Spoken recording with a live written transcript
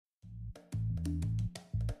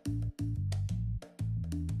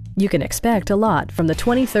You can expect a lot from the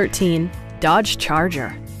 2013 Dodge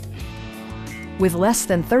Charger. With less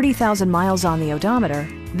than 30,000 miles on the odometer,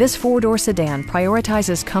 this four-door sedan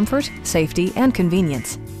prioritizes comfort, safety, and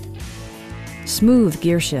convenience. Smooth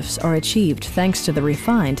gear shifts are achieved thanks to the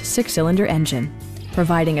refined six-cylinder engine,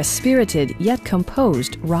 providing a spirited yet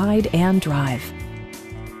composed ride and drive.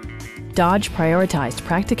 Dodge prioritized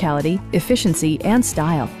practicality, efficiency, and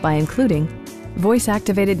style by including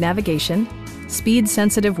voice-activated navigation,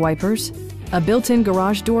 speed-sensitive wipers, a built-in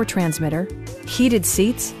garage door transmitter, heated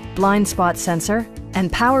seats, blind spot sensor,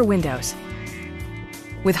 and power windows.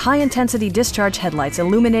 With high-intensity discharge headlights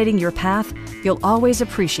illuminating your path, you'll always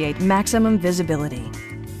appreciate maximum visibility.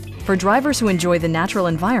 For drivers who enjoy the natural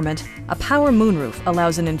environment, a power moonroof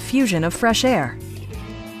allows an infusion of fresh air.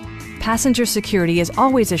 Passenger security is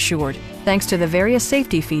always assured thanks to the various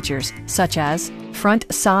safety features such as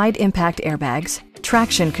front side impact airbags,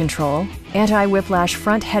 traction control, anti-whiplash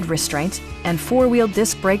front head restraints, and four-wheel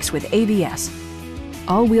disc brakes with ABS.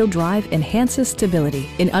 All-wheel drive enhances stability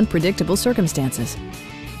in unpredictable circumstances.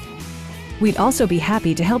 We'd also be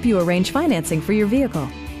happy to help you arrange financing for your vehicle.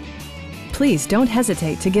 Please don't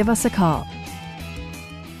hesitate to give us a call.